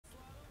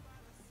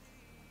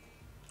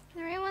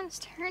Everyone's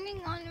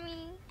turning on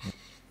me.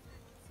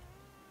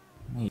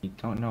 Hey,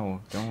 don't know.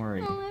 Don't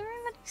worry. Oh,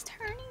 everybody's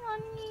turning on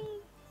me.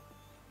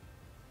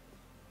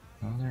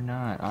 No, they're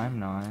not. I'm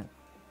not.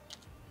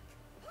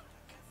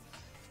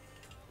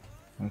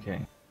 Okay.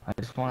 I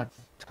just want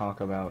to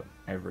talk about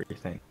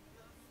everything.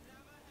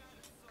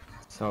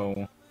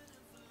 So,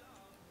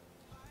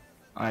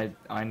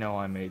 I know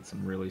I made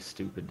some really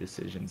stupid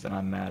decisions, and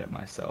I'm mad at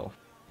myself.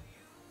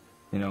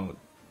 You know,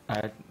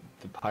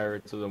 the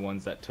pirates are the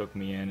ones that took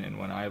me in, and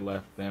when I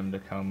left them to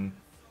come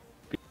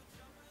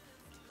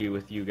be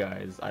with you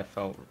guys, I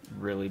felt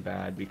really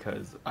bad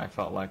because I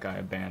felt like I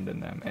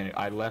abandoned them, and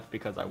I left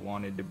because I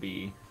wanted to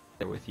be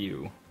there with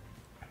you.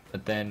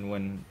 But then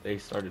when they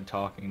started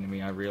talking to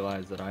me, I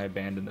realized that I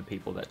abandoned the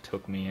people that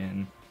took me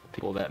in, the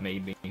people that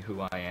made me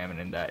who I am,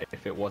 and that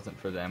if it wasn't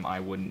for them,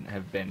 I wouldn't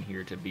have been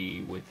here to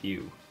be with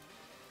you.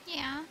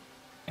 Yeah.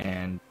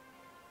 And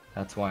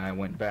that's why I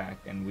went back,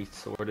 and we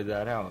sorted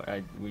that out.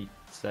 We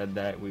said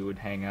that we would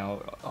hang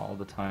out all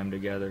the time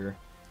together,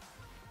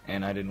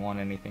 and I didn't want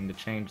anything to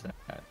change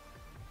that.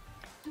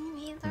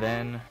 Me either.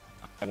 Then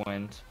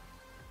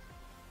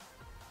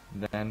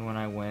when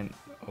I went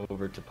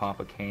over to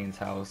Papa Kane's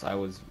house, I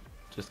was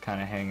just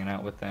kind of hanging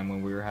out with them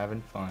when we were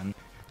having fun.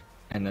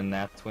 And then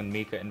that's when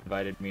Meepa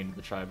invited me into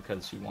the tribe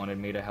because she wanted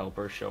me to help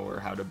her show her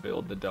how to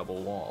build the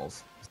double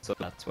walls. So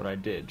that's what I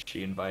did.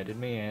 She invited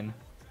me in,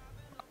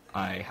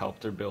 I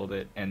helped her build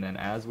it, and then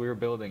as we were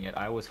building it,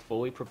 I was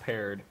fully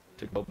prepared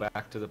to go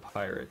back to the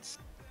pirates.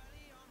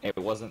 It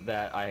wasn't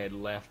that I had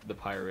left the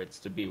pirates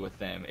to be with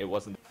them. It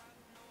wasn't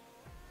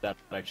that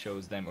I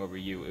chose them over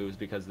you. It was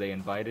because they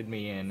invited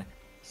me in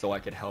so I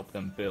could help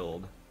them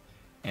build.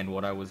 And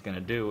what I was going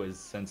to do is,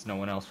 since no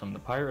one else from the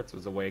pirates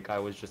was awake, I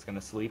was just going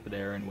to sleep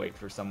there and wait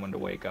for someone to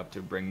wake up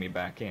to bring me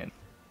back in.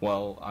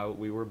 Well,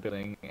 we were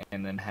building,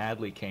 and then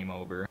Hadley came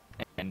over,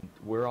 and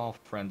we're all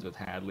friends with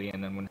Hadley,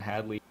 and then when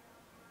Hadley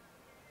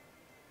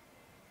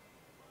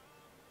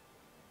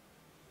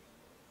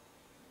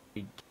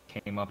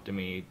came up to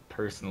me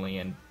personally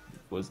and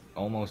was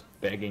almost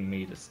begging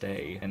me to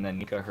stay, and then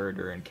Nika heard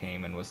her and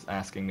came and was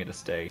asking me to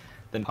stay.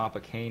 Then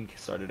Papa Kane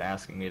started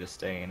asking me to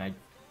stay, and I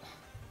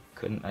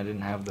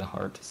didn't have the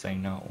heart to say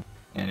no.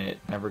 And it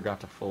never got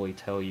to fully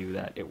tell you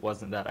that it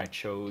wasn't that I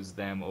chose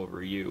them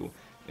over you.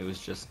 It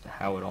was just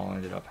how it all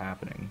ended up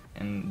happening.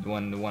 And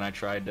when I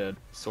tried to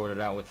sort it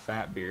out with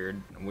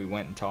Fatbeard, we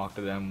went and talked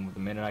to them. The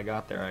minute I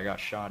got there, I got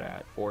shot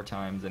at 4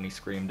 times, and he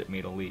screamed at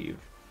me to leave.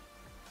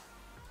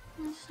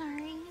 I'm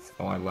sorry.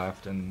 So I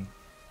left, and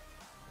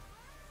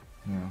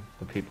you know,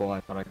 the people I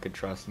thought I could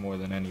trust more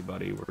than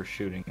anybody were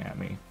shooting at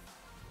me.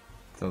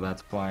 So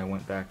that's why I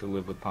went back to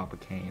live with Papa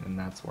Kane, and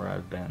that's where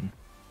I've been.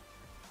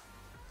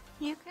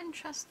 You can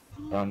trust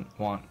me. I don't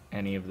want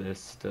any of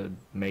this to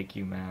make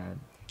you mad.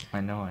 I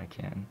know I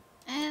can.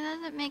 It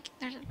doesn't make.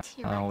 There's a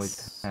T-Rex. I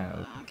always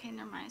have. Okay,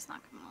 never mind. It's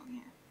not coming over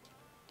here.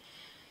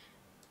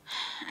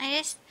 I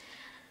just.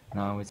 I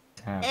always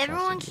have.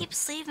 Everyone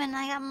keeps leaving.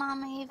 I got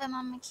Mama Eva,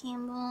 Mama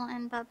Campbell,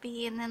 and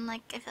Bubby, and then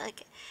like I feel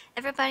like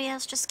everybody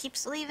else just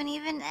keeps leaving.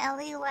 Even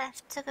Ellie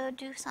left to go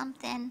do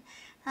something.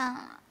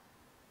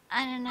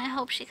 And I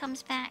hope she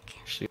comes back.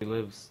 She's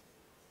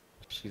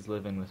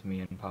living with me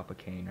and Papa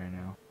Kane right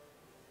now,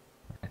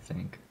 I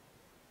think.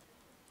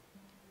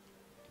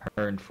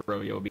 Her and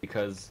Froyo,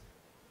 because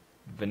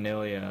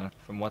Vanilla,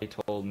 from what they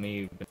told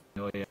me,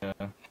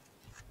 Vanilla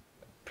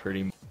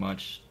pretty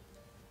much,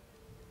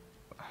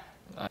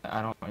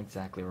 I don't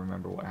exactly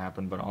remember what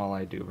happened, but all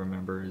I do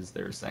remember is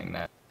they're saying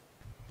that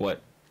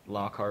what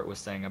Lockhart was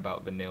saying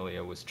about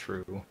Vanilla was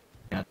true,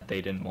 and that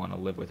they didn't want to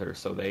live with her,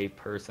 so they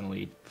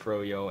personally,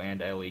 Froyo and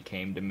Ellie,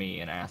 came to me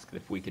and asked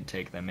if we could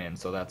take them in,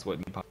 so that's what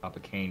Papa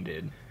Kane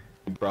did.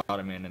 We brought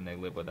them in, and they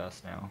live with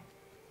us now.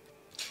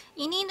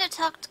 You need to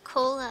talk to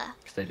Cola.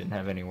 Because they didn't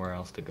have anywhere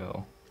else to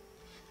go.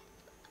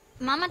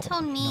 Mama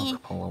told me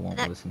Cola won't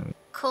that listen to me.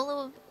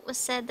 Cola was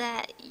said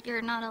that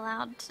you're not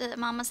allowed to,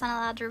 Mama's not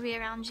allowed to be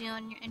around you,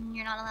 and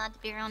you're not allowed to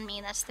be around me.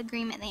 That's the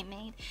agreement they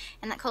made,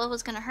 and that Cola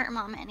was gonna hurt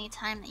Mama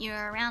anytime that you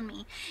were around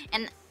me,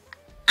 and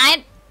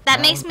that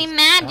makes me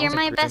mad. You're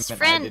my best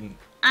friend.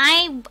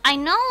 I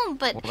know,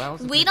 but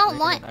we don't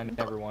want. I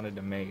never wanted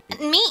to make.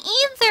 Me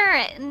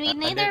either.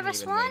 Neither of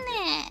us want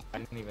it. I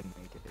didn't even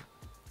make it.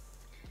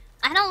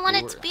 I don't want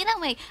it to be that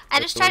way.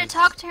 I just tried to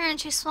talk to her and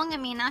she swung at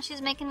me. Now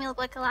she's making me look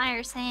like a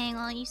liar, saying,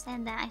 "Well, you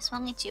said that I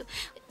swung at you."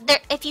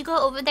 If you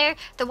go over there,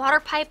 the water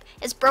pipe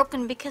is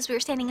broken because we were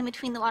standing in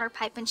between the water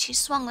pipe, and she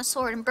swung a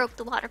sword and broke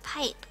the water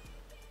pipe.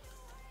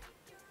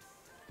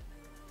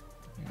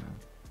 Yeah.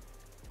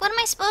 What am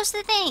I supposed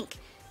to think?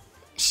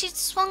 She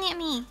swung at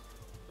me.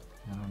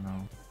 I don't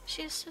know.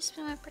 She's supposed to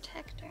be my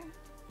protector.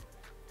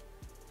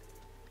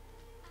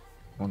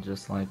 Well,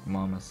 just like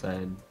Mama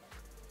said,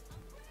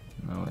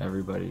 you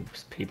know,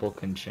 people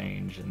can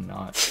change and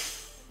not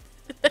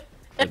for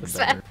the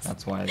better.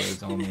 That's why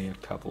there's only a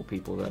couple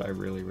people that I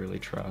really, really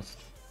trust.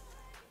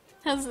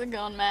 How's it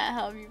going, Matt?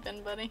 How have you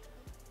been, buddy?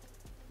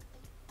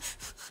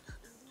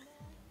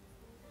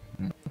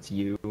 It's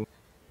you,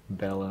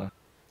 Bella,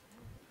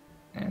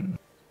 and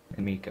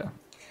Meepa.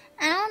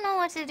 I don't know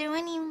what to do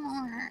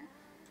anymore.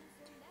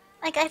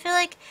 Like, I feel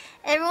like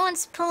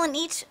everyone's pulling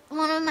each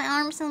one of my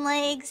arms and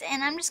legs,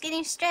 and I'm just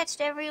getting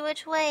stretched every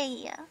which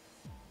way.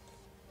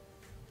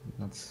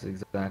 That's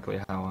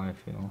exactly how I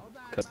feel.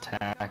 Cause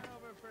tack.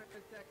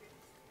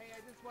 Hey, I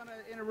just want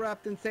to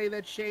interrupt and say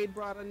that Shade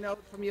brought a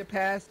note from your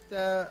past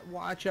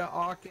watcher,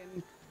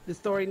 Arkin. The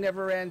story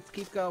never ends.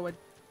 Keep going.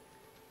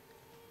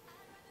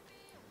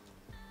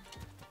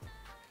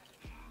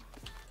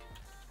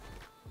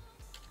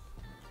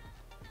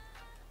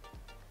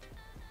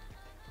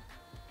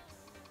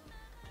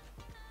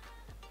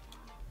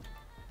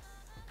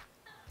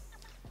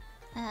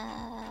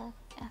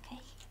 Okay.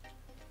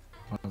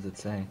 What does it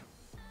say?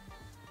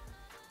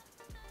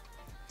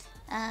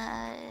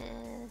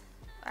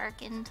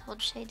 Arkin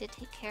told Shay to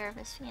take care of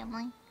his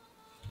family.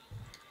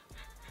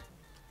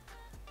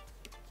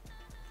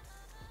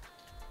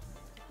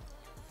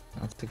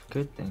 That's a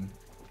good thing.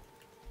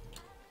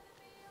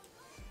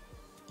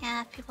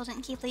 Yeah, if people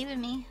didn't keep leaving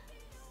me.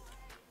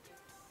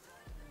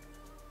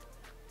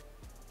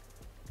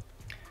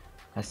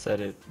 I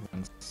said it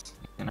once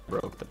and I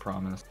broke the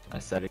promise. I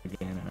said it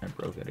again and I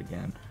broke it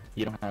again.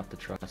 You don't have to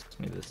trust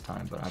me this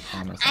time, but I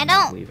promise I'm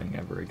not leaving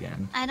ever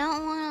again. I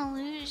don't want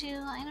to lose you.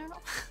 I don't know.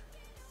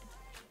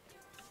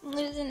 I'm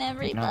losing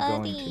everybody. You're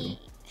not going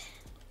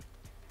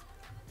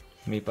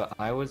to. Meepa,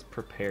 I was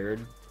prepared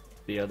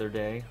the other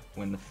day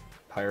when the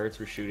pirates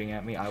were shooting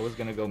at me. I was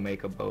gonna go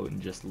make a boat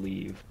and just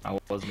leave. I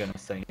wasn't gonna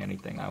say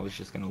anything. I was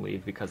just gonna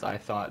leave because I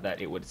thought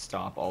that it would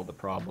stop all the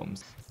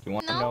problems. You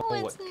want to know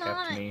what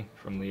kept me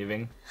from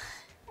leaving?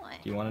 What?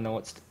 Do you want to know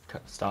what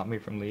stopped me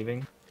from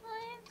leaving?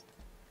 What?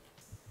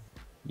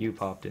 You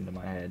popped into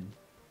my head.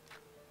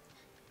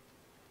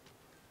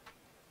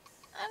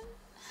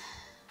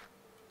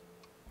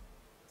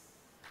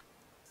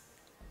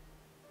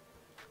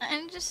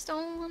 I just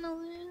don't want to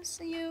lose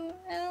you.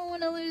 I don't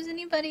want to lose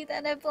anybody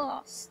that I've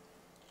lost.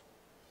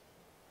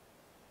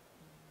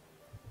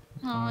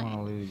 I don't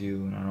want to lose you,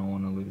 and I don't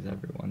want to lose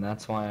everyone.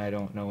 That's why I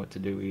don't know what to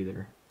do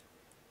either.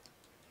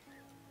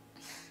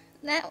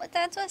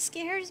 That's what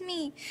scares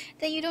me.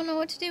 That you don't know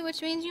what to do,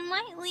 which means you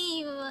might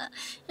leave.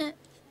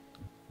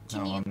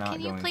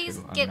 Can you please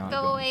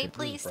go away,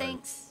 please?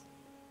 Thanks.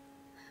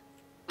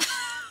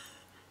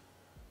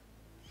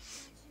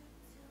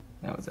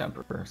 That was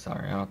Emperor.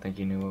 Sorry, I don't think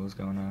you knew what was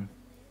going on.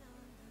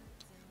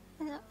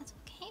 That's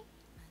okay.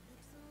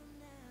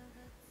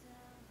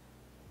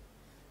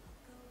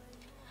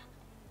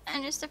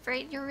 I'm just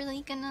afraid you're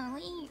really gonna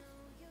leave,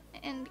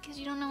 and because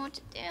you don't know what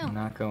to do. I'm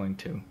not going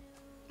to.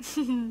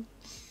 I'm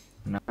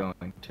not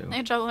going to.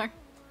 Hey, Juggler.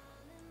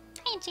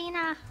 Hey,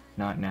 Gina.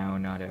 Not now,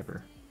 not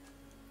ever.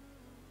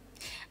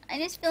 I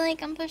just feel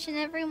like I'm pushing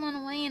everyone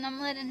away and I'm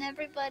letting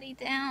everybody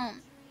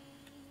down.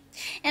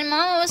 And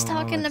Mama was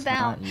talking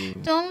about,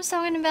 Dawn was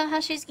talking about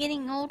how she's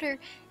getting older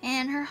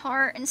and her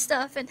heart and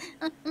stuff, and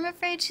I'm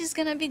afraid she's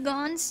gonna be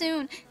gone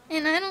soon.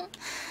 And I can't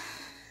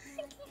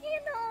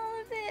handle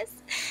all of this.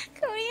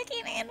 Cody, I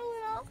can't handle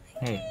it all.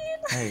 Hey.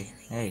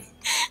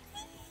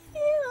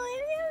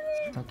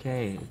 It's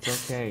okay,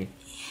 it's okay.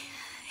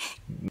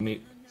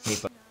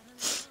 Meepa.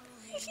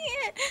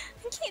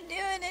 I can't do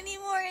it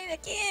anymore. I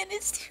can't,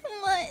 it's too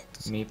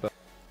much.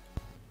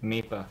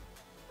 Meepa.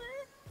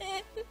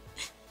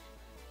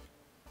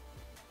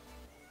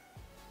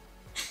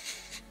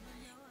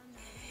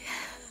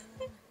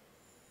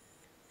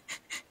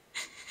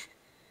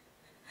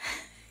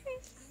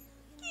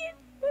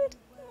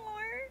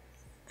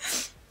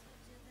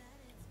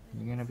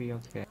 You're gonna be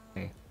okay.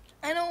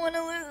 I don't want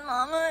to lose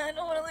Mama. I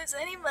don't want to lose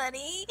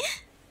anybody.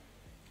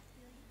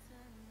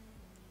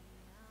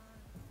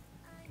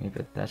 Yeah,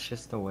 but that's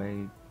just the way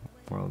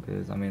the world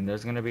is. I mean,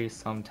 there's gonna be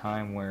some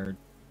time where,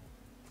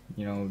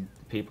 you know,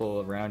 the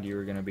people around you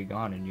are gonna be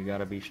gone, and you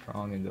gotta be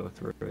strong and go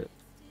through it.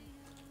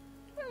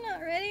 I'm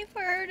not ready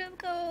for her to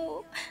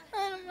go.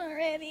 I'm not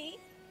ready.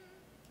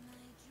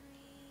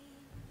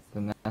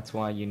 Then that's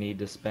why you need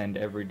to spend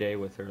every day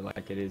with her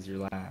like it is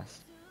your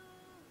last.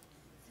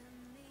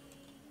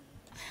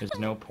 There's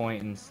no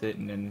point in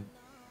sitting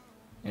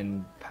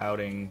and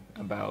pouting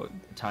about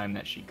the time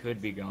that she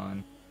could be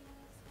gone.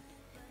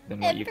 Then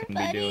what you can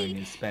be doing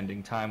is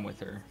spending time with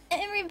her.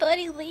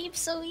 Everybody leaves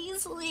so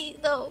easily,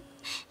 though.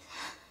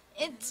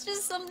 It's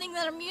just something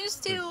that I'm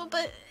used to,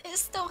 but it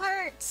still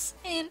hurts.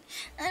 And,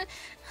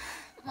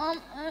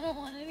 Mom, I don't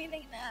want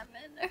anything to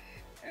happen.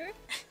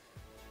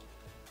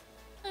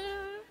 I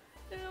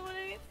don't want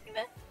anything to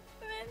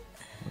happen.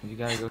 Well, you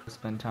gotta go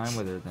spend time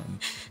with her then.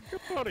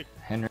 Good buddy.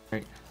 Henry,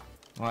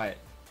 what?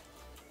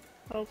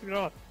 How's it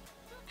going?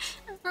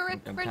 We're I'm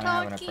talking. kind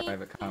of having a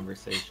private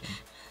conversation.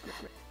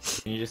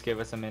 Can you just give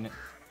us a minute?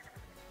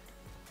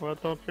 Why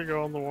don't you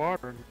go in the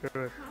water and do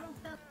it?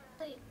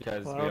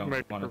 Because Well, we that would don't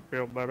make want her to.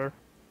 feel better.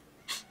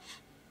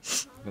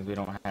 Because we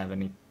don't have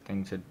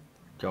anything to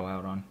go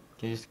out on.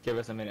 Can you just give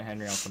us a minute,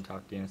 Henry? I'll come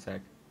talk to you in a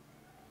sec.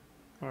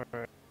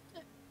 Alright.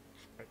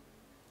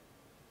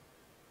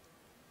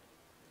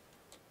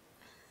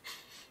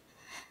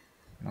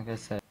 Like I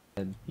said,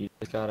 you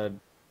just gotta,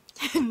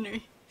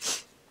 Henry.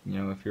 you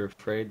know, if you're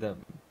afraid that,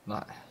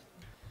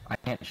 I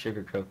can't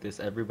sugarcoat this.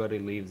 Everybody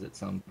leaves at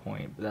some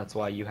point. But that's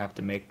why you have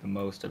to make the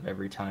most of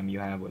every time you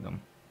have with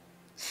them.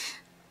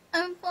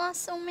 I've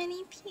lost so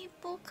many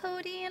people,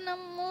 Cody, and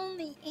I'm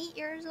only 8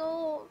 years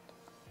old.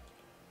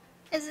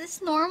 Is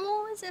this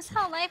normal? Is this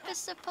how life is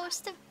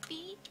supposed to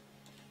be?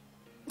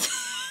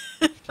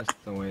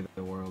 Just the way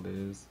the world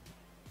is.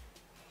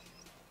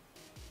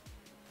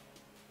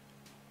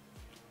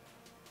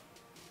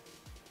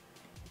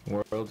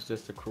 The world's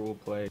just a cruel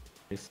place.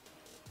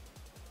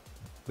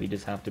 We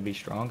just have to be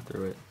strong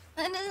through it.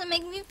 That doesn't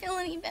make me feel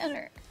any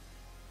better.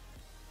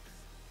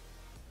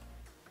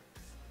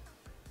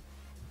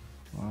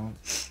 Well,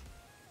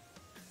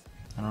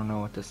 I don't know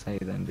what to say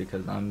then,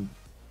 because I'm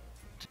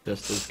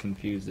just as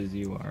confused as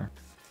you are.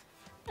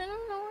 I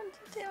don't know what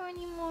to do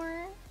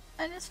anymore.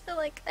 I just feel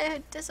like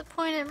I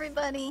disappoint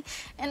everybody,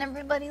 and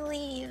everybody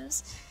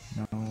leaves.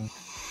 No,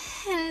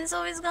 And it's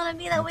always gonna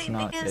be that way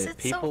not because it.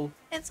 People...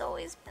 it's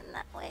always been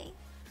that way.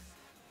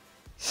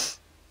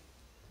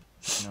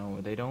 No,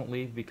 they don't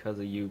leave because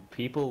of you.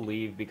 People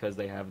leave because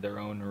they have their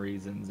own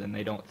reasons, and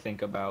they don't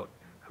think about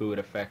who it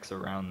affects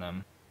around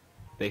them.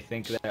 They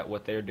think that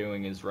what they're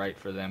doing is right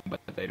for them, but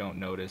they don't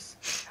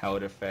notice how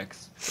it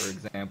affects, for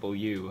example,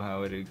 you,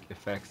 how it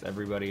affects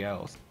everybody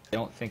else. They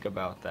don't think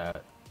about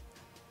that.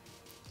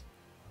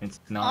 It's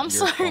not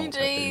your fault that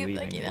they're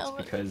leaving. It's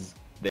because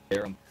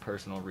their own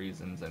personal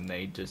reasons, and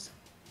they just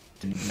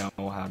didn't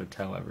know how to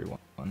tell everyone.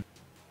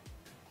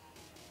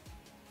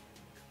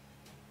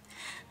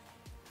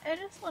 I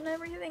just want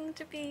everything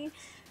to be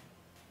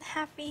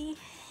happy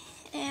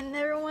and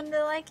everyone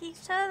to like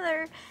each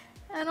other.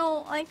 I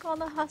don't like all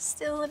the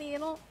hostility. I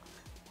don't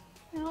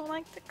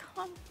like the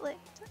conflict.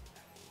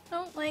 I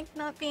don't like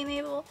not being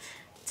able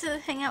to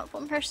hang out with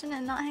one person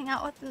and not hang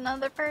out with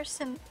another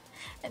person.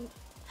 And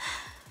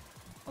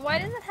why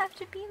does it have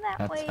to be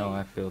that way? That's how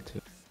I feel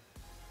too.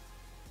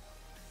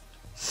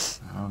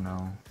 I don't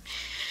know.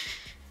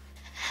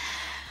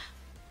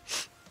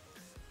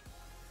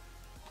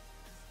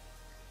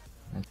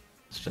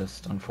 It's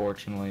just,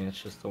 unfortunately,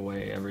 it's just the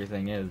way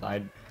everything is.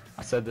 I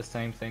said the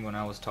same thing when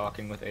I was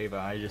talking with Ava.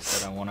 I just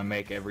said I want to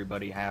make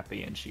everybody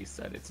happy, and she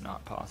said it's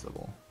not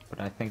possible. But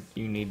I think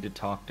you need to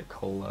talk to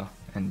Cola,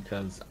 and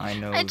because I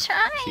know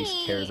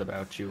she cares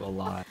about you a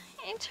lot.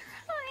 I tried.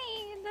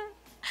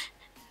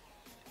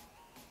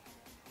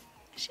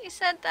 She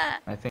said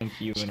that. I think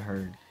you and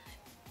her...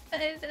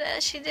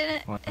 She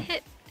didn't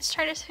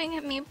try to swing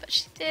at me, but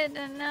she did,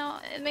 and now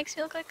it makes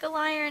me look like a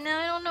liar. Now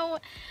I don't know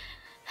what...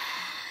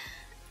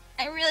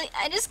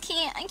 I just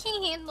can't. I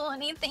can't handle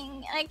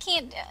anything. I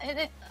can't do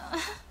it.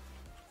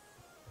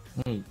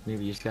 Hey,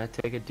 maybe you just gotta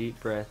take a deep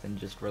breath and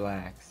just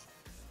relax.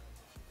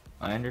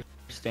 I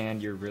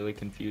understand you're really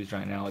confused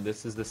right now.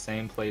 This is the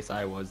same place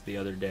I was the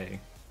other day.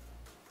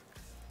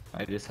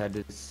 I just had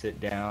to sit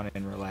down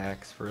and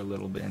relax for a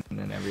little bit, and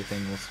then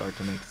everything will start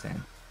to make sense.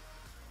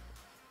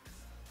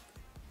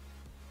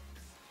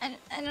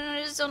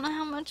 I just don't know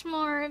how much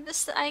more of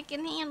this I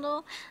can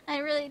handle. I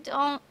really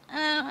don't.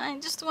 I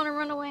just want to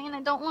run away, and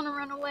I don't want to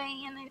run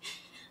away,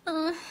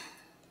 and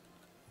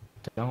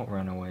Don't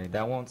run away.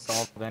 That won't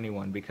solve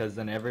anyone, because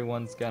then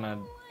everyone's gonna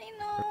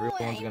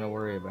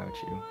worry about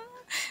you.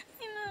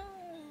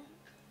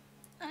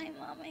 I know. I'm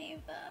Mama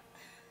Ava.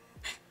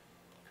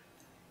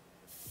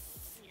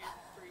 Yeah,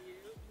 for you.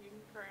 You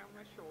can cry on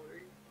my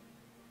shoulder.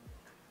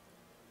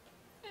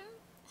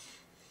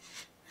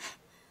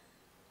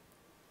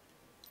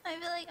 I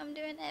feel like I'm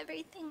doing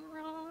everything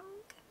wrong.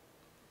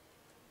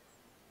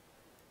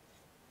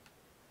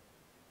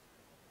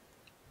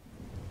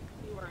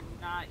 You are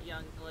not,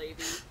 young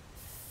lady.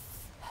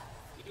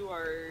 You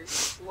are,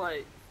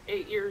 what,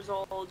 8 years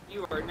old?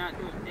 You are not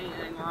doing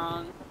anything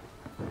wrong.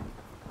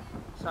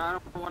 So I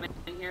don't want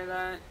to hear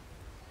that.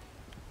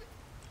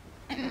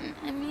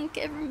 I make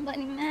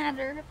everybody mad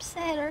or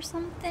upset or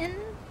something.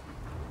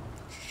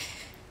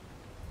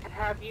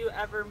 Have you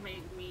ever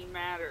made me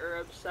mad or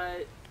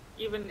upset?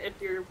 Even if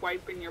you're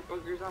wiping your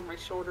boogers on my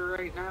shoulder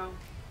right now?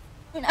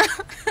 No.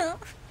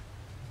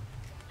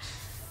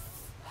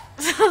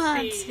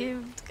 That's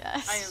too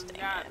disgusting. I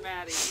am not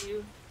mad at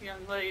you,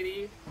 young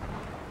lady.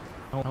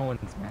 No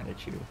one's mad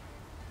at you.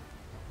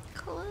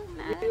 Cool,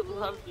 mad. I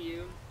love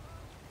you.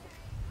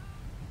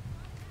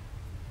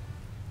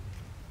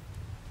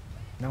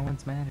 No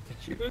one's mad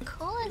at you.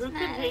 Cool is Who mad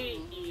could at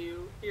hate me.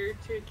 you? You're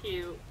too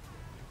cute.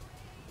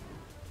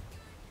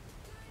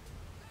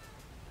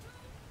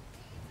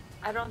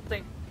 I don't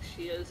think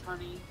she is,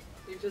 honey.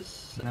 You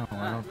just No,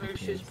 I don't maybe think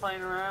she she's is.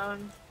 playing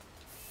around.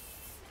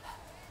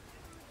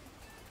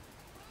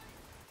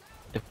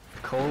 If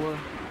Cola...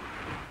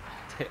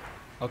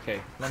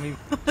 Okay, let me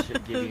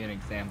give you an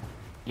example.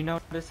 You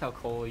notice how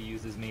Cola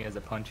uses me as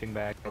a punching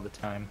bag all the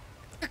time?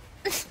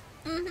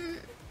 Mm-hmm.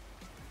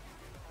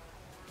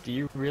 Do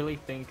you really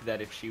think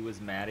that if she was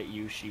mad at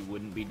you, she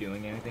wouldn't be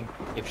doing anything?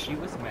 If she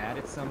was mad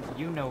at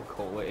you know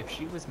Cola, if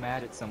she was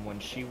mad at someone,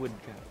 she would,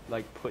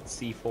 like, put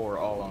C4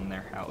 all on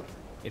their house.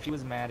 If she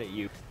was mad at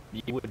you,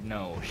 you would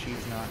know.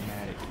 She's not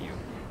mad at you.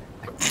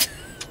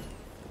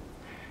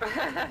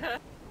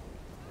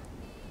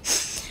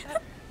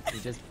 You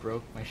just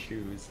broke my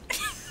shoes.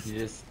 You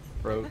just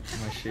broke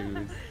my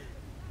shoes.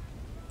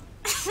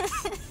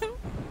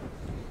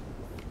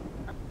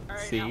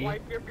 Alright, See? now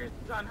wipe your tears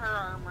on her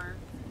armor.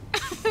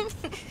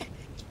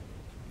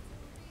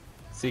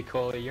 See,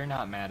 Coley, you're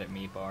not mad at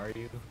Meepa, are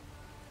you?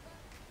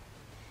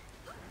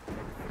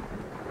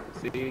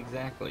 See,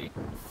 exactly.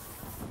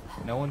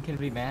 No one can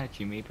be mad at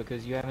you, Meepa,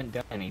 because you haven't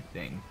done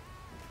anything.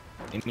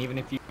 And even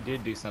if you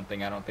did do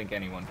something, I don't think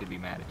anyone could be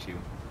mad at you.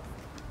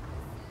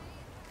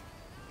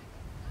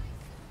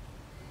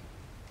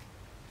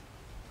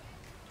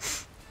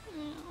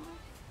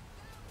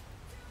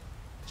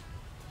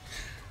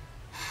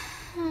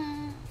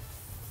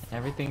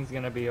 Everything's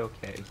gonna be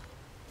okay.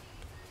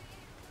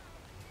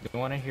 You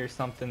wanna hear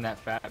something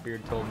that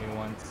Fatbeard told me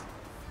once?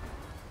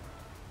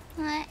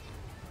 What?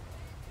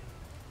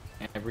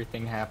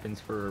 Everything happens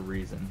for a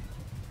reason.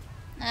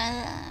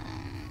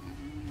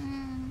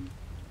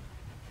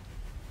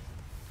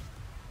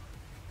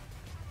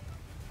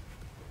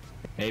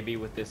 Maybe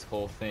with this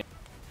whole thing,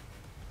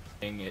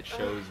 it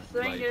shows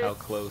like how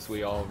close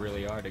we all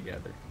really are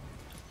together.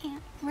 Yeah.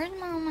 Where's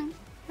Mama?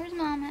 Where's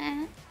Mama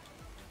at?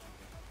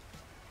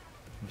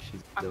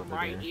 She's I'm over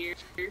right there.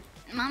 here.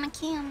 Mama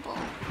Campbell.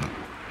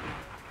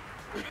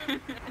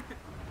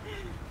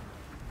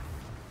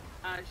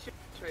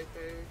 She's right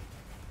there.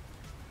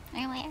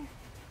 Where?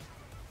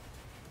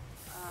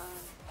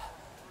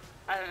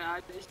 I don't know, I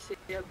just see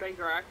a big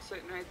rock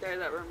sitting right there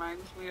that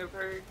reminds me of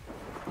her.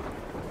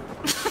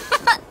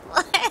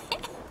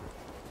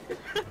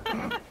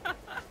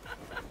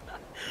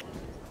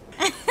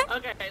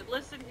 Okay,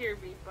 listen here,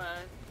 Meepa.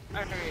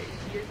 Alright,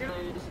 you're gonna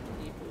lose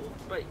people,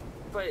 but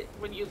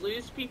when you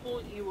lose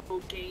people, you will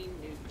gain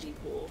new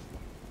people.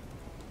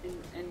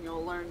 And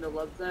you'll learn to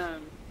love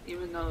them,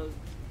 even though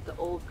the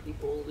old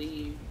people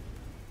leave.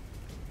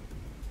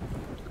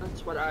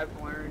 That's what I've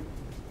learned.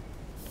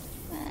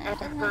 It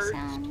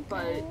hurts,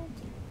 but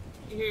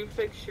you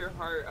fix your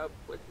heart up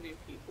with new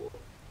people.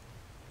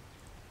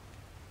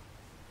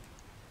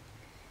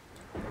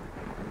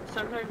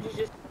 Sometimes you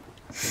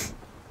just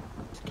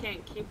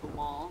can't keep them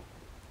all,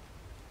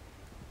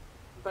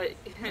 but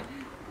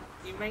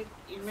you make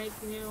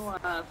new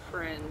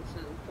friends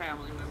and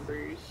family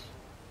members.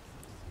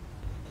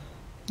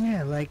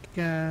 Yeah, like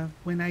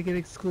when I get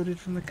excluded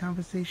from the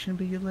conversation,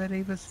 but you let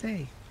Ava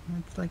stay.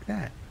 It's like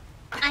that.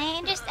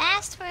 I just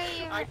asked for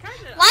you. I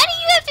kinda, Why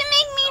do you have to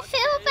make me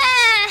feel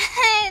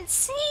bad?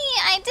 See,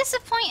 I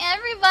disappoint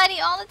everybody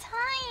all the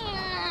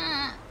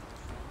time.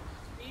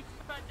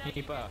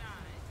 Meepa.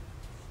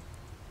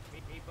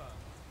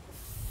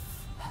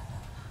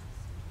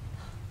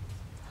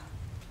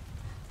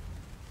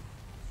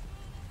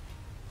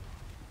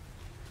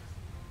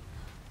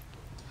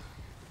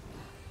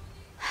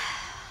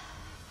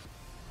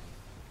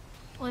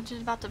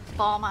 Legit about to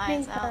bawl my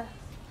eyes Meepa. out.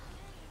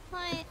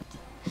 What?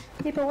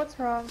 Meepa, what's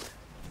wrong?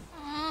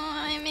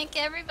 I make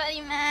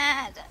everybody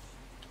mad.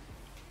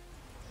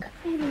 Come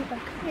here, Meepa.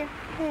 Come here.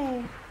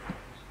 Hey.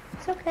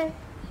 It's okay.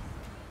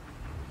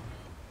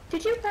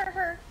 Did you hurt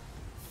her?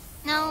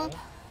 No.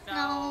 No.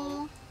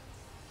 No.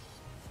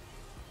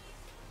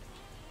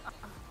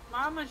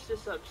 Mama's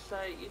just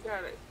upset. You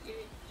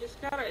just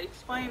gotta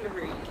explain to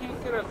her. You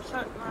can't get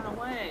upset and run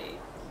away.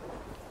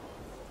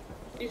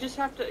 You just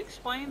have to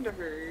explain to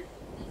her.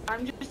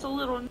 I'm just a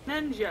little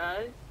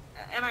ninja,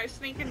 and I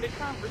sneak into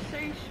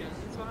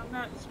conversations when I'm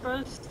not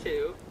supposed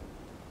to.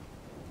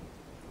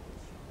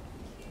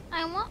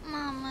 I want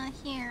Mama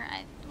here.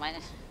 Why?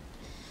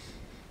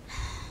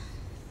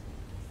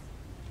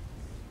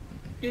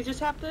 You just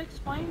have to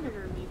explain to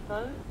her,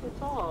 Meepa.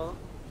 That's all.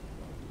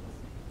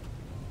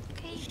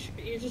 Okay.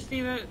 You just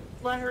need to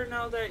let her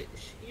know that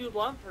you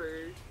love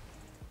her.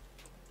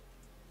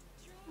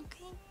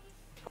 Okay.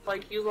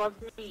 Like you love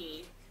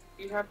me.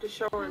 You have to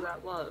show her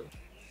that love.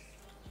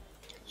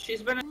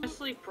 She's been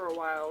asleep for a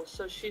while,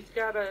 so she's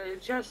gotta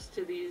adjust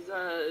to these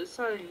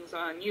settings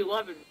on you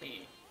loving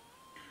me.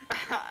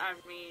 I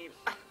mean,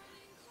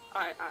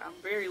 I'm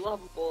very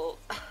lovable.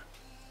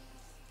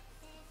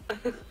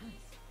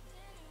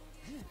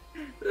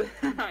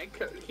 Hi,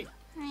 Cody.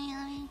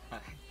 Really?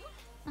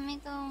 Let me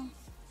go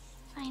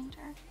find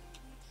her.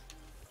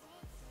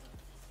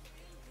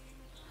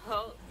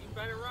 Oh, you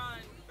better run.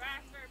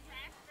 Faster,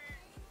 faster.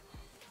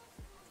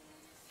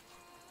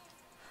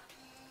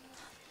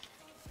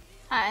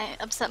 I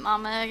upset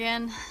Mama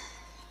again.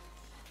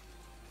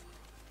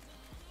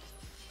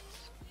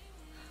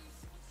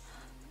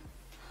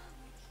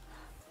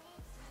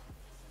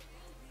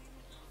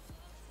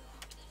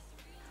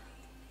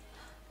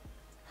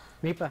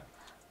 Meepa.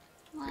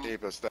 What?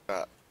 Meepa,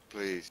 stop,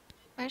 please.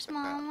 Where's Stop,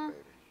 Mama?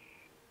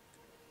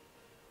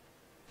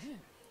 baby.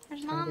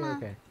 Where's It's gonna be Mama?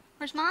 okay.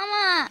 Where's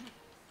Mama?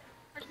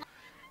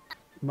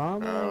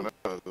 Mama.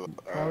 I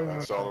don't know. I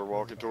saw her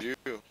walking toward you.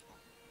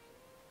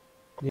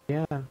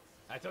 Yeah.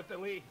 I took the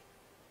lead.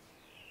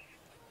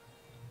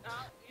 No,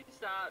 you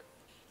stop.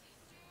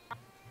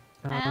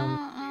 I Um, don't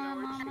You know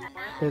where she Mama.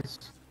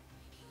 went?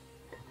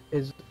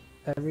 is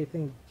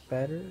everything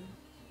better?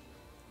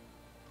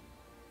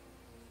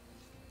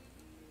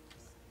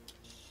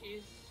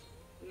 She's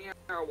near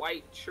a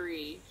white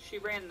tree. She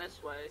ran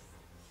this way.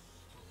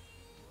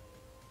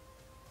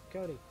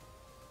 Cody.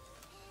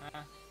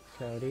 Huh?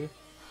 Cody.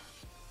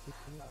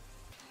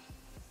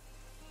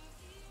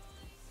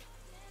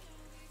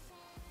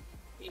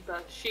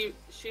 Meepa,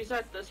 she's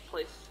at this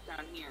place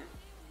down here.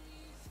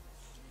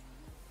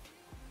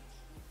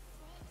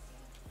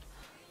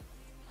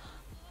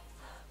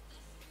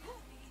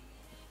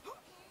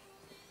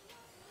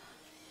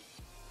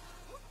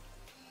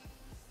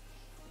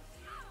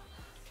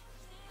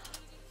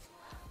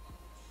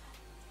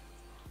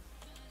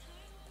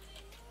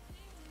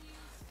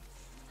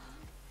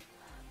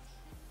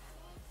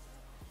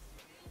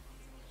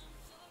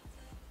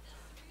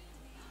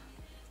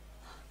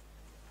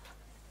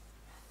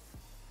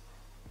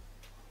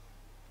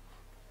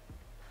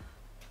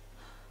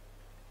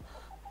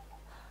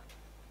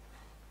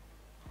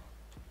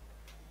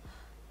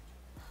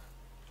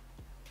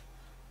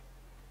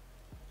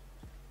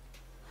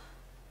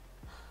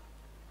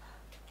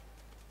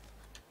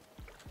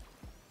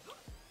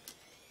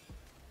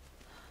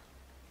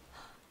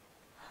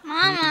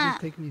 Mama,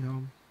 Just take me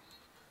home.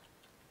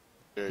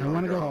 Yeah, I you want to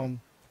wanna go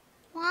home.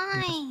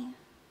 why?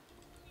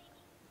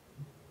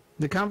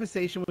 The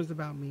conversation was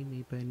about me,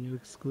 Meepa, and you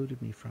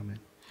excluded me from it.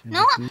 And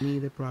No. it's me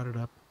that brought it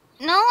up.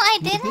 No, I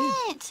You did.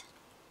 didn't.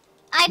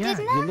 I Yeah, did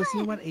you not.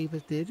 listened to what Ava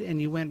did,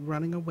 and you went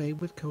running away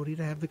with Cody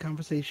to have the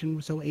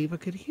conversation so Ava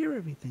could hear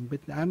everything.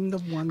 But I'm the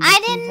one that's I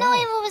didn't know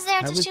involved. Ava was there I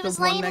until she the was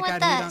one laying that with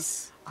got hit on-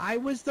 us. I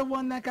was the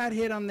one that got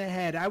hit on the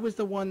head. I was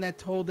the one that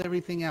told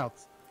everything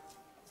else.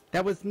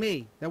 That was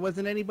me. That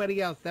wasn't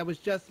anybody else. That was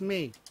just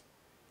me.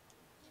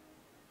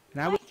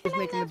 And I Why was can I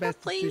making the never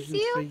best please decisions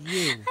you? for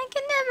you. I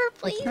can never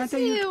please It's not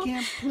that you. you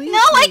can't please No,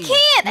 I me.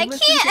 can't. You I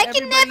listen can't. to I can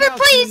everybody never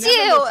else. please You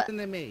never you. listen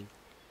to me.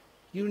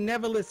 You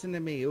never listen to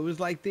me. It was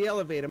like the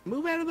elevator.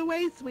 Move out of the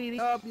way, sweetie.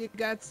 Oh, you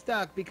got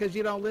stuck because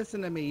you don't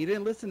listen to me. You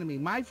didn't listen to me.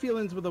 My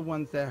feelings were the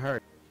ones that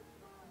hurt.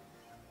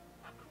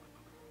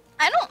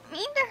 I don't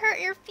mean to hurt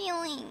your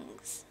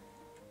feelings.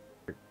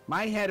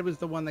 My head was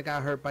the one that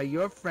got hurt by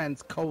your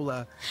friends,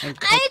 Cola and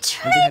Coke. I And we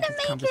tried had to this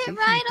make it conversation,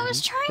 right. I Betty,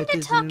 was trying that to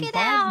doesn't talk it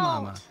involve out.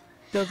 Mama.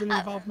 Doesn't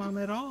involve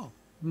Mama at all.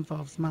 It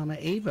involves Mama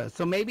Ava.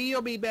 So maybe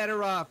you'll be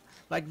better off,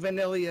 like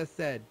Vanilla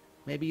said.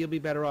 Maybe you'll be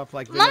better off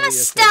like Mama, Vanilla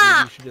said. stop.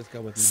 Maybe you should just go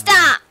with Mama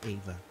Stop.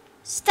 Ava.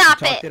 Stop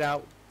Talked it. it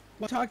out.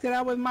 Well, talked it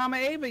out with Mama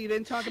Ava. You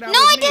didn't talk it out No,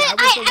 with I me.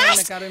 didn't. I was the I one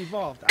asked- that got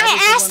involved. I was the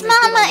asked one that did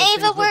all Mama those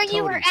Ava things where with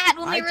you were Cody. at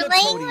when we I were took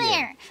laying Cody in.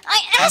 there. I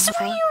asked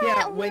where you were Yeah,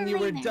 at when you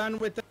were laying there. done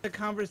with the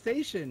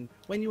conversation.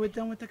 When you were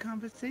done with the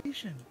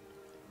conversation.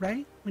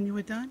 Right? When you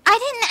were done? I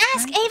didn't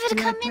ask Right? Ava to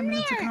You come had 10 in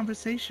minutes of there.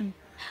 conversation.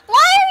 Why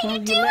are Well, you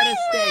you doing let us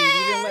stay. this?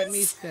 You didn't let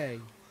me stay.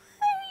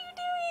 Why are you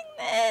doing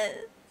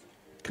this?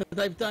 Because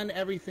I've done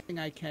everything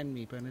I can,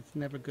 Meepa, and it's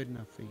never good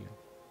enough for you.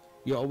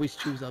 You always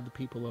choose other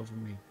people over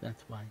me.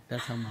 That's why.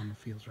 That's how Mama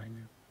feels right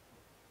now.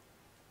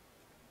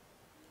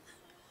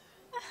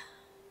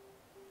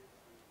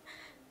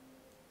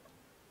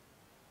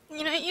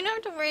 You know, you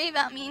don't have to worry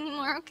about me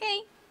anymore,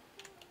 okay?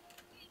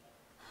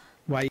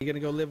 Why, you gonna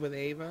go live with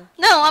Ava?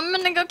 No, I'm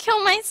gonna go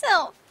kill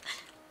myself.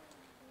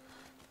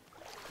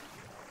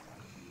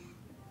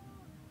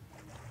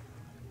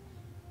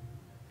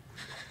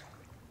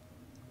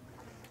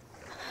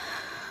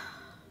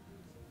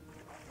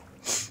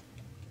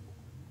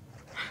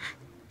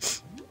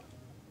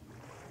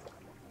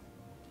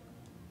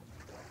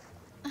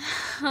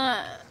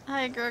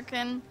 Hi,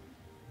 Gherkin.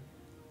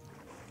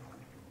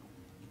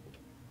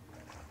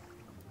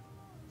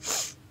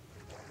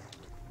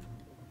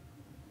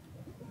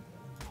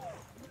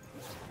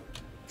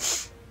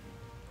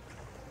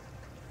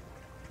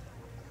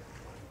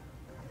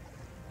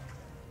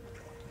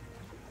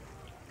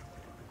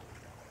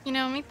 You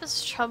know,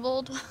 Meepa's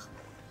troubled.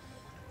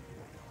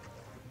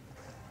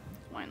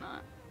 Why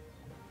not?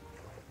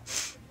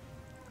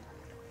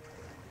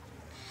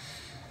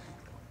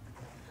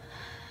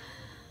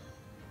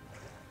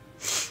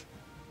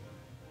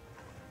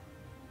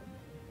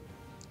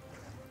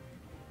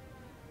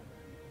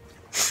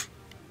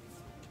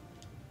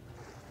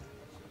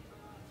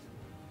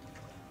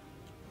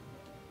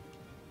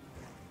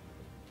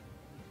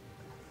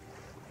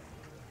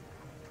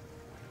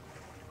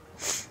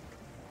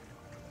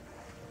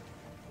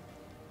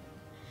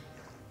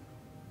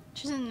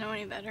 She doesn't know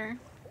any better.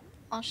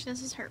 All she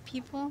does is hurt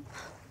people.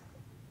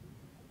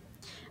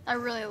 I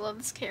really love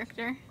this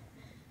character.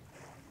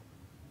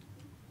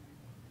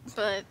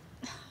 But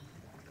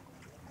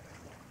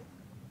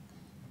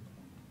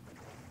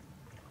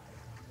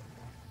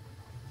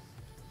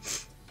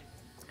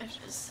it's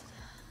just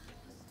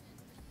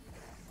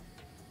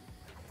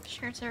she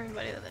hurts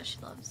everybody that she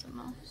loves the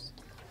most.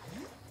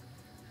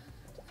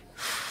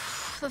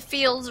 The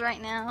feels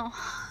right now.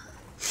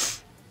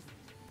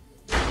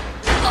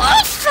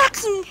 Oh,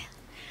 fucking!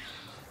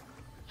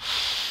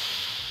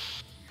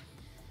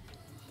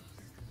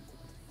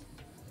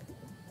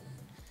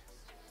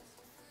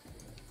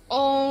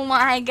 Oh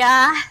my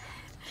god.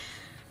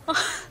 I'm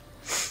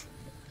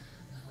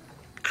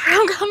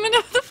coming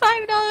up with the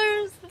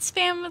 $5.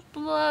 Spam with the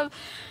love.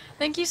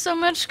 Thank you so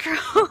much,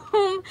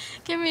 Chrome.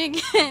 Give me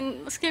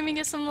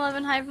get some love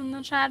and hype in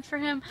the chat for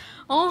him.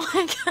 Oh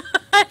my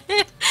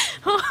god.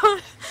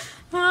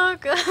 Oh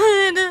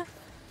god.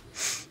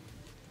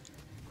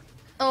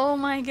 Oh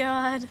my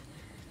god.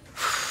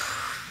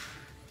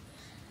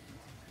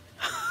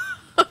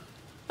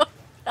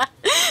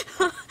 Oh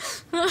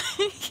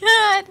my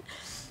god.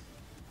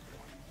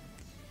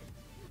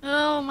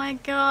 Oh my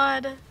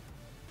god.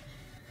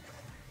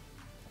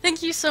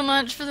 Thank you so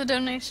much for the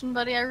donation,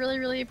 buddy. I really,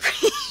 really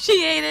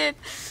appreciate it.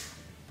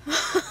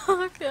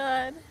 Oh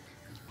god.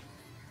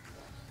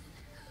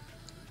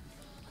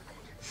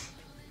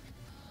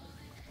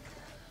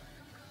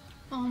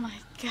 Oh my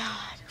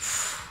god.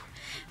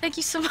 Thank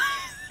you so much.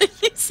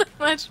 Thank you so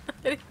much,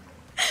 buddy.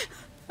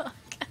 Oh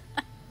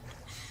god.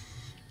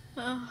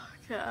 Oh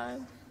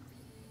god.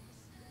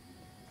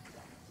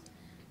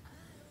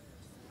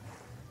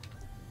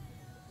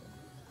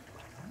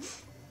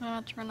 I'm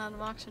about to run out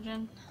of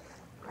oxygen.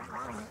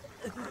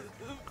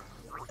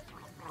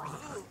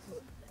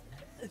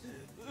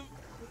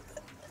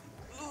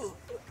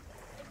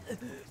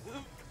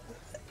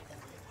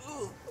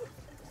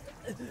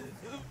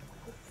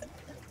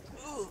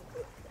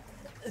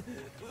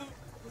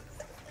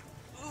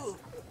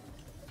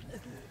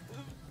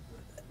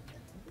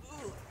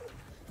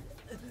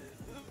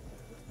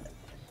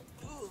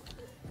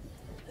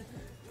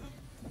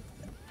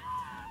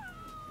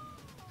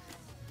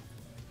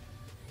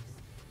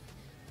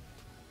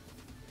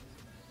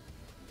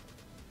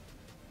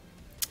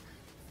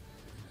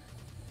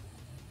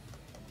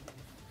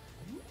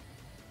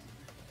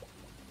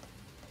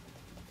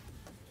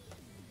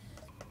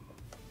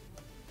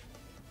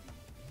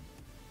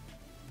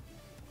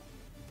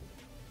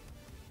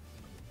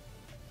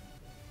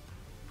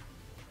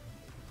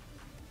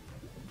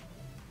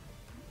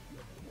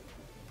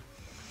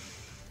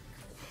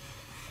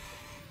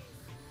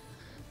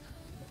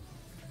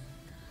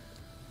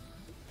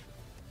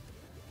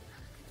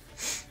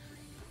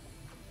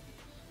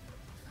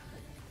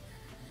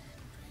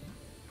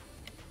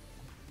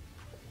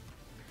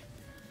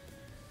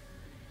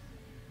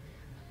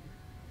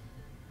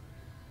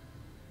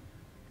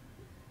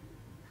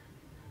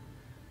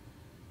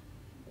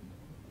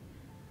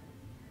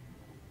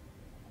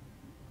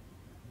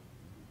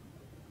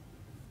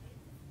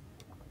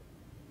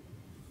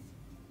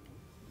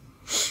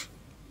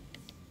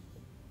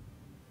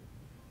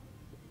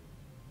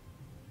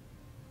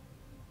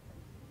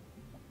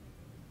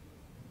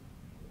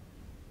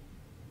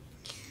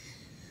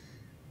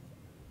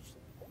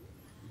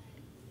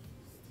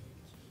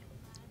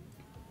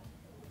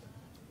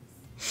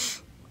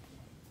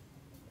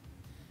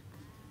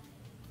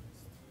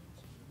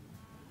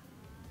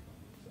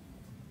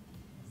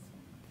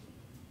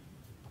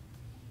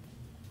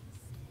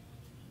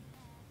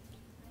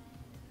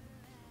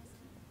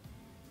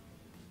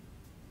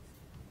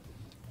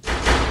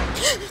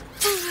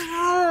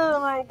 Oh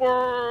my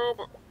god.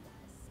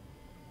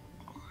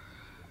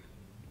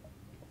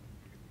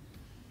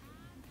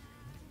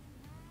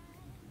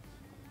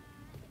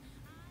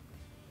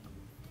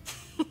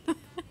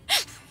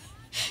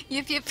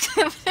 Yip yip.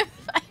 $5.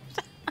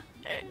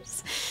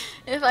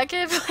 If I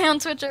could play on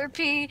Twitch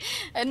RP,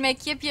 I'd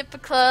make Yip Yip a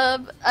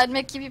club. I'd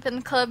make Yip Yip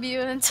and club you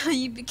until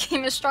you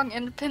became a strong,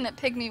 independent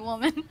pygmy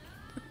woman.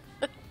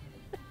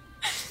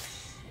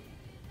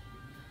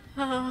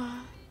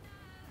 Oh.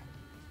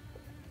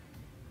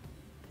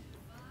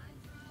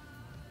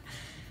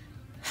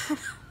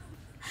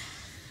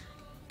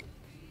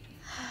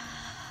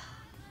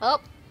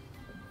 Well,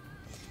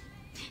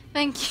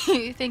 thank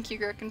you,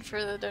 Gherkin,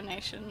 for the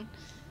donation.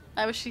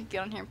 I wish you'd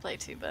get on here and play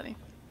too, buddy.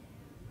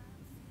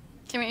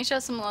 Can we show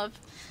some love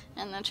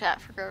in the chat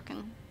for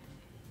Gherkin?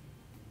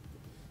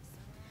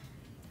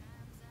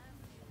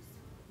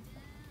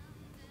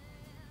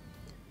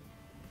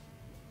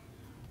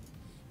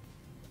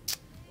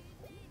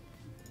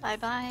 Bye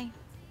bye.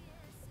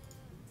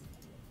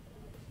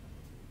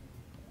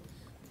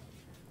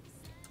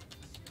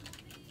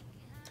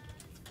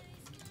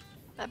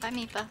 Bye bye,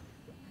 Meepa.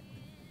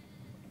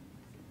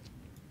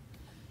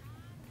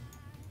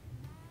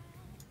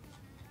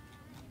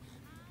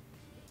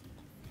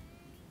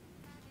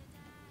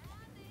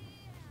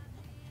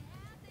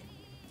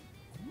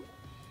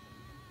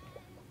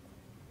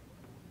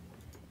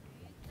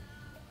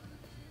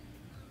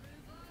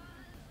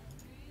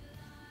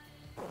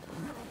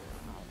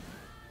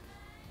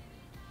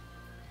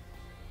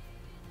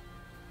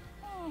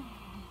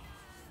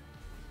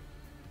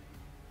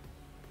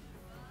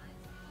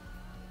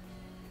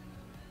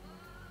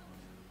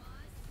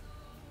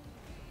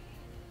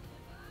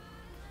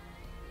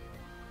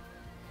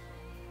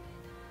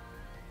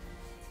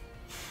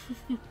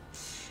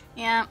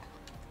 Yeah.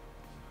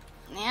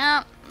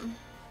 Yeah.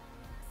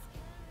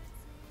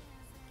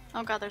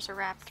 Oh god, there's a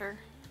raptor.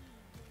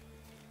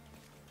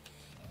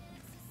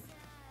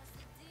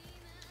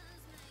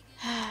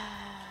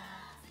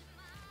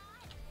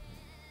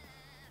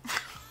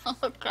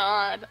 Oh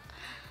god.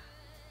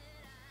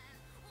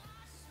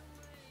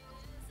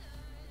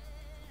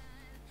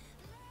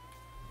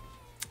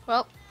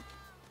 Well.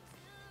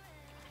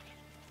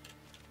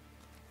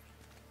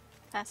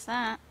 That's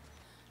that.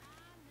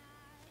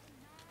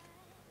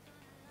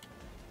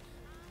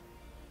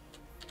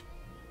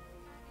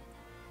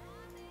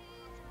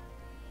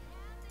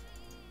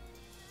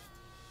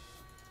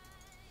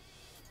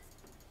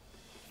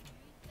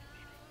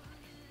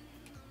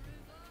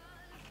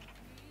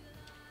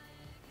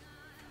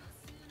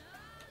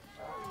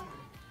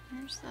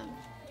 Where's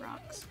the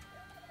rocks?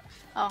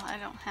 Oh, I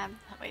don't have.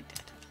 Wait,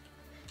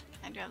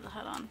 I do have the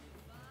HUD on.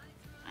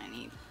 I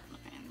need.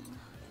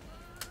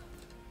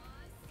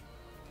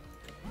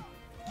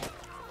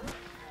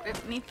 Rip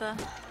Meepa.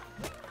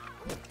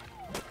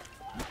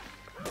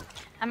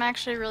 I'm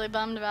actually really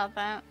bummed about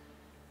that.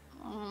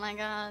 Oh my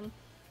god.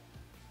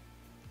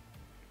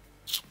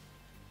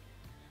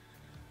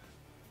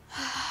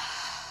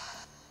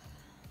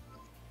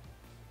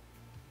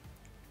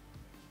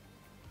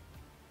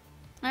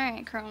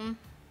 Alright, Chrome.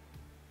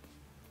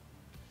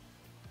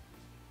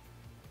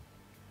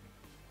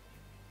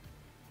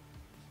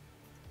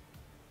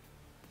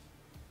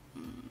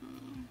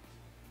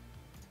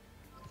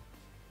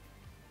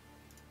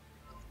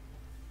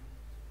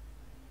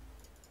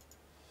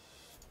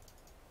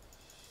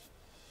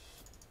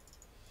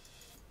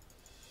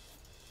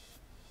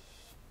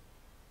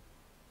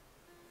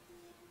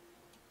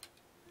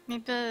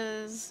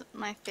 Meepa is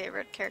my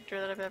favorite character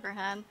that I've ever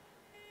had.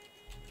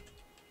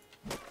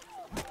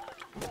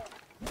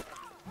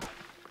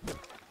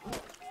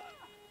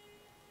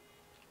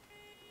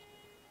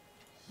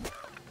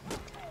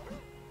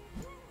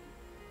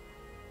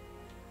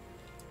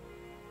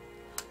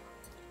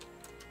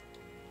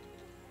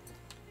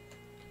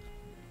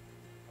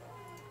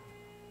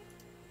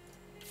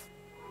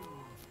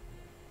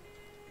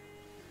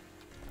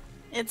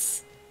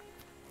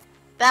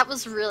 That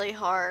was really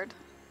hard.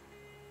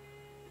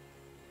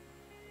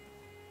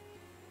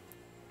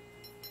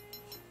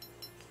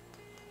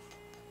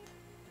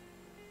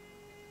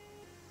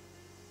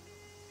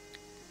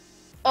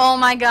 Oh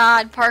my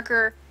god,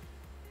 Parker.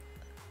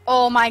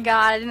 Oh my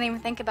god, I didn't even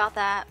think about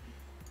that.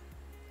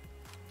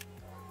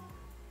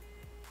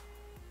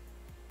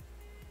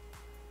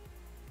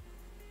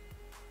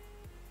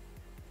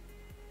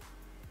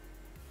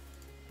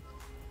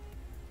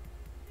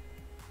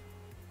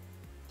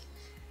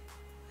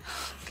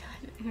 Oh god,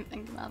 I didn't even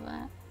think about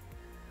that.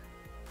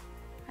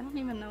 I don't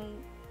even know.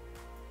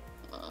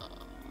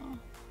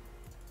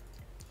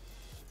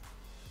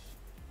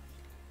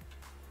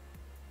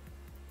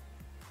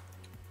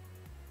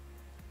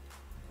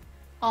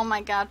 Oh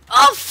my god.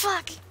 Oh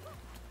fuck!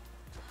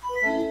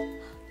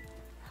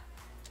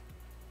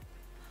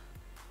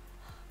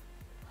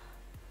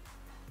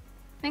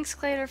 Thanks,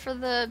 Clater, for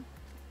the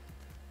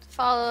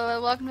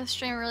follow. Welcome to the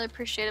stream. Really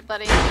appreciate it,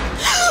 buddy.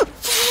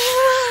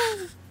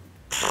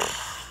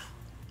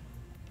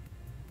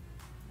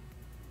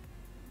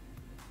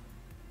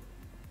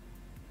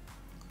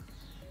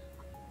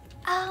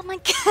 Oh my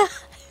god.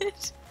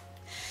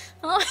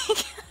 Oh my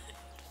god.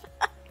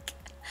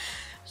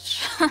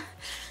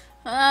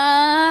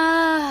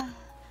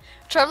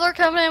 Troubler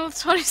coming in with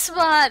 20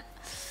 spot.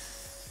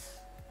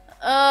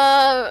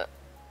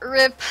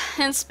 Rip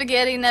and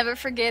spaghetti, never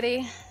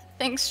forgetty.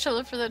 Thanks,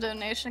 Troubler, for the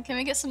donation. Can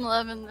we get some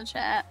love in the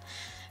chat?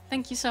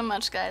 Thank you so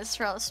much, guys,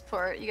 for all the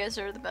support. You guys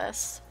are the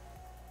best.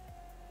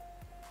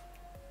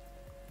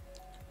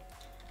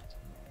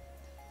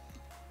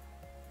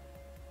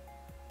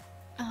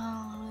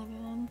 Oh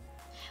my god.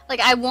 Like,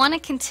 I want to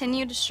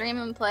continue to stream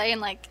and play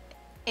and, like,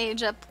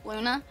 age up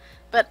Luna,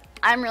 but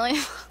I'm really...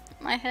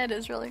 my head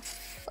is really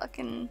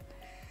fucking...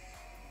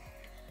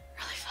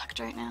 really fucked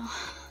right now.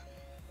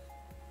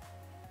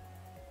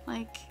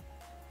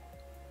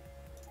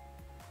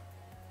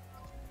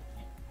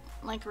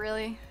 Like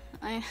really?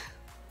 I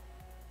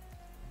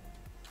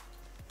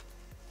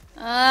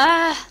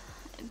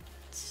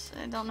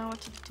don't know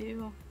what to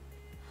do.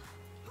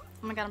 Oh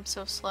my god, I'm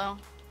so slow.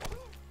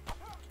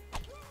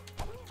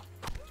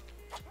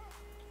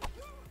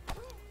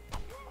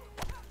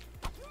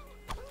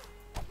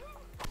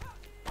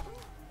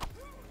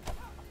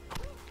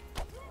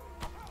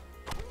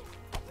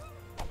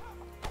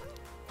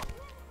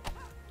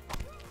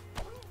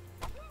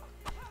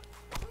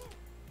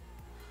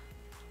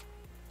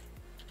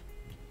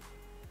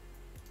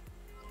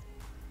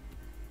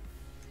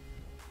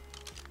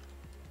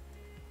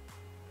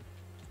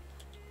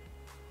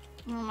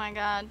 Oh my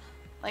god.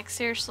 Like,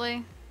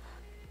 seriously?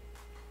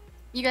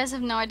 You guys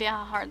have no idea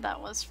how hard that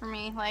was for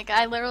me. Like,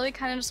 I literally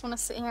kind of just want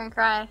to sit here and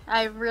cry.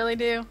 I really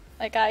do.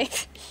 Like,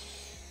 like,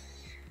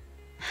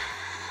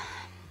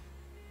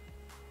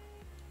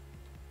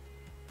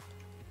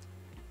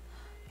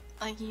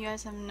 you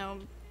guys have no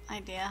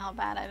idea how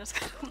bad I just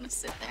kind of want to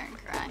sit there and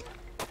cry.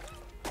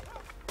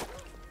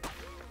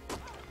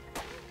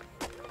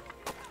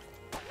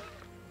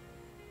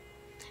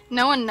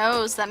 No one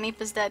knows that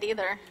Meepa's dead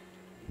either.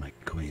 My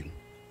queen.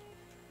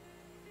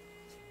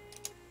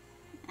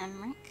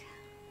 Emmerich?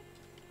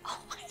 Oh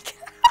my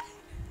god.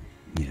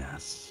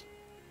 Yes.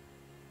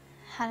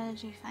 How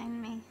did you find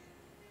me?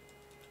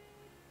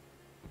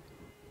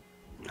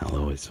 I'll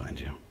always find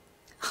you.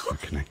 We're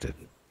connected.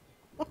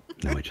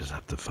 Now we just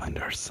have to find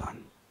our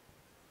son.